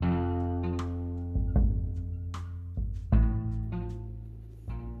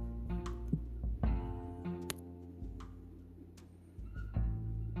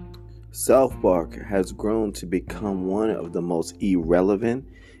South Park has grown to become one of the most irrelevant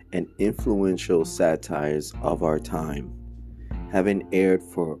and influential satires of our time. Having aired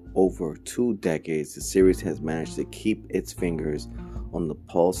for over 2 decades, the series has managed to keep its fingers on the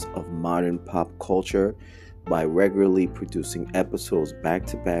pulse of modern pop culture by regularly producing episodes back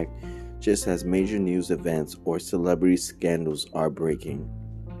to back, just as major news events or celebrity scandals are breaking.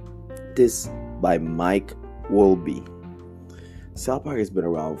 This by Mike Wilby. South Park has been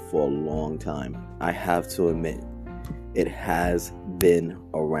around for a long time. I have to admit, it has been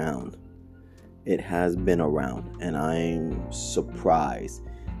around. It has been around, and I'm surprised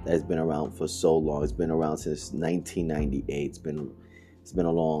that it's been around for so long. It's been around since 1998. It's been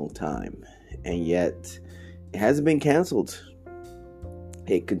a long time, and yet it hasn't been canceled.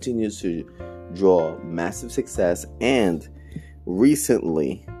 It continues to draw massive success, and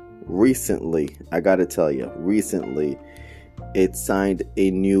recently, I gotta tell you, it signed a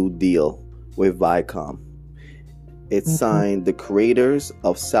new deal with Viacom. It signed, the creators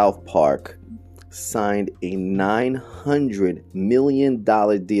of South Park signed a $900 million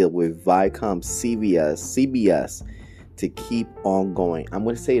deal with Viacom CBS to keep on going. I'm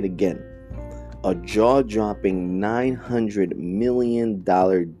going to say it again. A jaw-dropping $900 million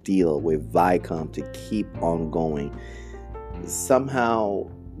deal with Viacom to keep on going. Somehow,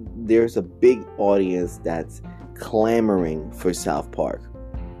 there's a big audience that's clamoring for South Park.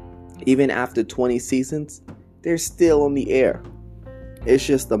 Even after 20 seasons, they're still on the air. It's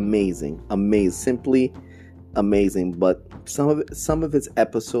just amazing, simply amazing. But some of its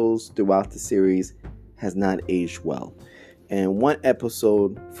episodes throughout the series has not aged well. And one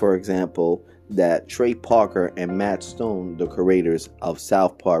episode, for example, that Trey Parker and Matt Stone, the creators of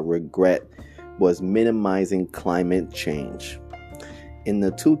South Park, regret was minimizing climate change. In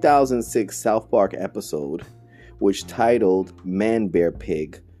the 2006 South Park episode, which titled Man Bear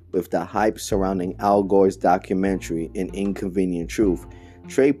Pig, with the hype surrounding Al Gore's documentary An Inconvenient Truth,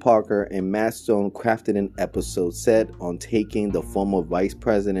 Trey Parker and Matt Stone crafted an episode set on taking the former Vice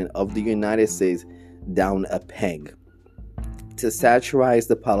President of the United States down a peg. To satirize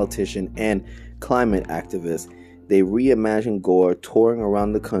the politician and climate activist, they reimagined Gore touring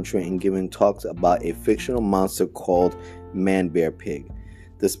around the country and giving talks about a fictional monster called Man Bear Pig.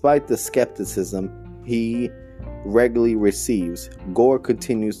 Despite the skepticism he regularly receives, Gore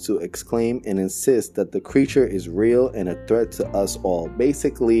continues to exclaim and insist that the creature is real and a threat to us all.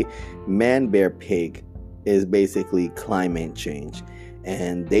 Basically, Man Bear Pig is basically climate change,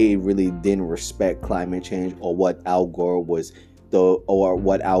 and they really didn't respect climate change or what Al Gore was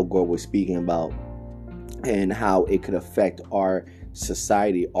speaking about and how it could affect our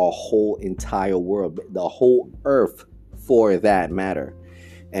society, our whole entire world, the whole earth for that matter.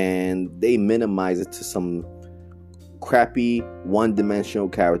 And they minimize it to some crappy one-dimensional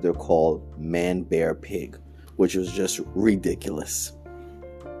character called Man Bear Pig, which was just ridiculous.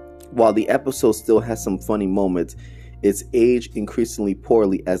 While the episode still has some funny moments, it's aged increasingly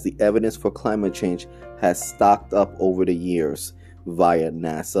poorly as the evidence for climate change has stocked up over the years via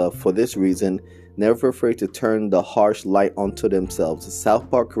NASA. For this reason, never afraid to turn the harsh light onto themselves, the South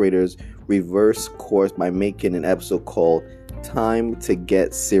Park creators reverse course by making an episode called Time to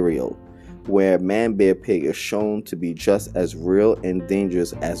Get Cereal, where Man Bear Pig is shown to be just as real and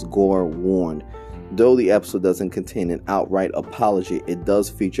dangerous as Gore warned. Though the episode doesn't contain an outright apology, it does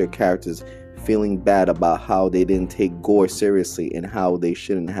feature characters feeling bad about how they didn't take Gore seriously and how they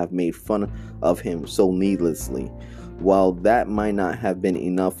shouldn't have made fun of him so needlessly. While that might not have been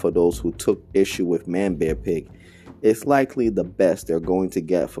enough for those who took issue with Man Bear Pig, it's likely the best they're going to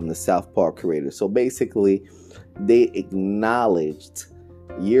get from the South Park creators. So basically, they acknowledged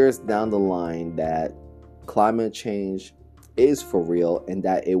years down the line that climate change is for real and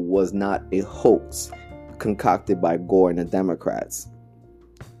that it was not a hoax concocted by Gore and the Democrats.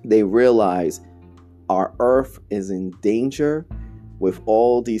 They realize our Earth is in danger with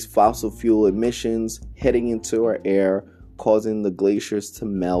all these fossil fuel emissions heading into our air, causing the glaciers to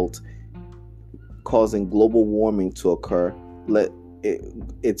melt, causing global warming to occur.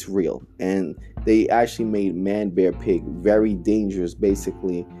 It's real. And they actually made Man Bear Pig very dangerous.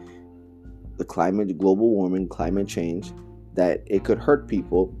 Basically, the global warming, climate change, that it could hurt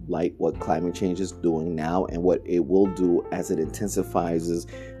people, like what climate change is doing now and what it will do as it intensifies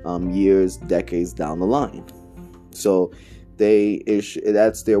years, decades down the line. So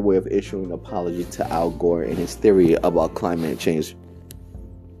that's their way of issuing an apology to Al Gore and his theory about climate change.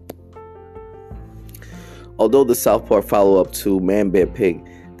 Although the South Park follow-up to Man Bear Pig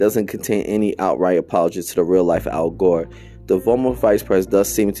doesn't contain any outright apologies to the real-life Al Gore, The former vice president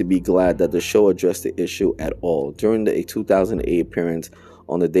does seem to be glad that the show addressed the issue at all. During a 2008 appearance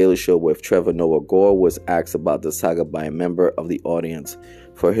On The Daily Show with Trevor Noah, Gore was asked about the saga by a member of the audience.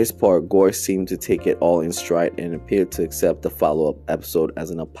 For his part, Gore seemed to take it all in stride and appeared to accept the follow-up episode as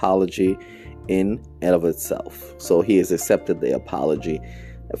an apology in and of itself. So he has accepted the apology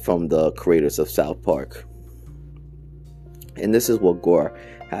from the creators of South Park. And this is what Gore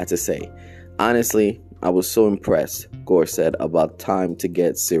had to say. Honestly, I was so impressed, Gore said, about Time to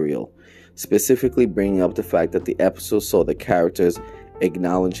Get Cereal, specifically bringing up the fact that the episode saw the characters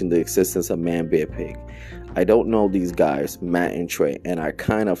acknowledging the existence of Man Bear Pig. I don't know these guys, Matt and Trey, and I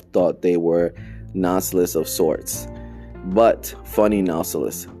kind of thought they were Nautilus of sorts. But funny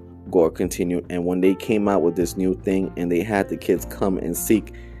Nautilus, Gore continued, and when they came out with this new thing and they had the kids come and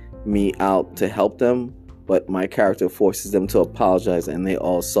seek me out to help them, but my character forces them to apologize and they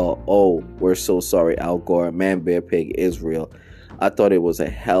all saw, oh, we're so sorry, Al Gore, Man Bear Pig is real. I thought it was a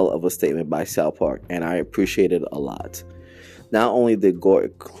hell of a statement by South Park, and I appreciate it a lot. Not only did Gore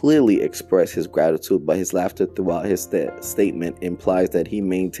clearly express his gratitude, but his laughter throughout his statement implies that he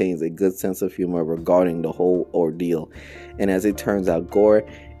maintains a good sense of humor regarding the whole ordeal. And as it turns out, Gore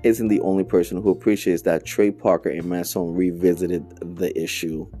isn't the only person who appreciates that Trey Parker and Matt Stone revisited the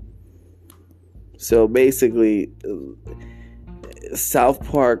issue. So basically, South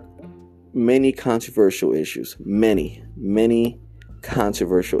Park, many controversial issues, many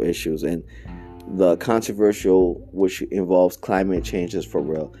controversial issues, and the controversial which involves climate change is for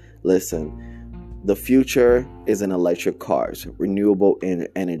real. Listen, the future is in electric cars, renewable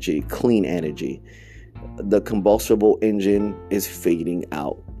energy, clean energy. The combustible engine is fading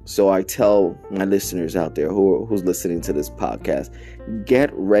out. So I tell my listeners out there who's listening to this podcast, get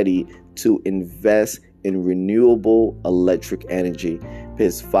ready to invest in renewable electric energy,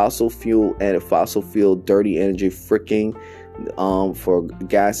 because fossil fuel dirty energy freaking for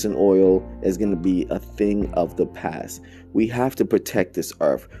gas and oil is going to be a thing of the past. We have to protect this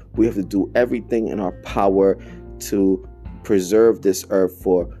earth. We have to do everything in our power to preserve this earth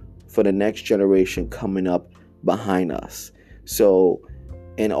for the next generation coming up behind us. So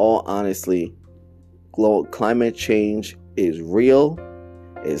in all honesty, climate change is real.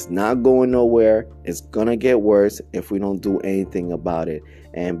 It's not going nowhere. It's going to get worse if we don't do anything about it.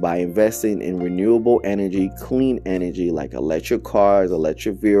 And by investing in renewable energy, clean energy, like electric cars,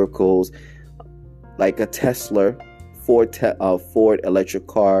 electric vehicles, like a Tesla, Ford electric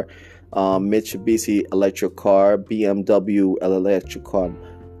car, Mitsubishi electric car, BMW electric car,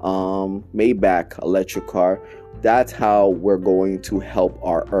 Maybach electric car, that's how we're going to help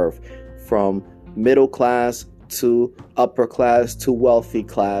our earth, from middle class to upper class to wealthy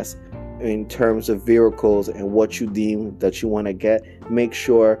class, in terms of vehicles and what you deem that you want to get. Make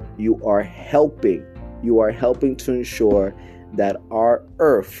sure you are helping to ensure that our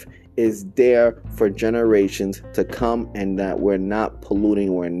earth is there for generations to come, and that we're not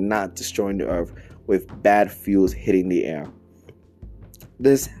polluting, we're not destroying the earth with bad fuels hitting the air.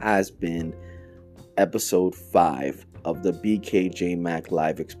 This has been episode 5 of the BKJmac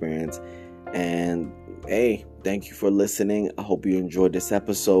live experience, and hey, thank you for listening. I hope you enjoyed this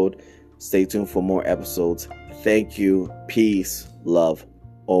episode. Stay tuned for more episodes. Thank you. Peace. Love.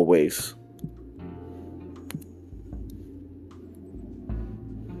 Always.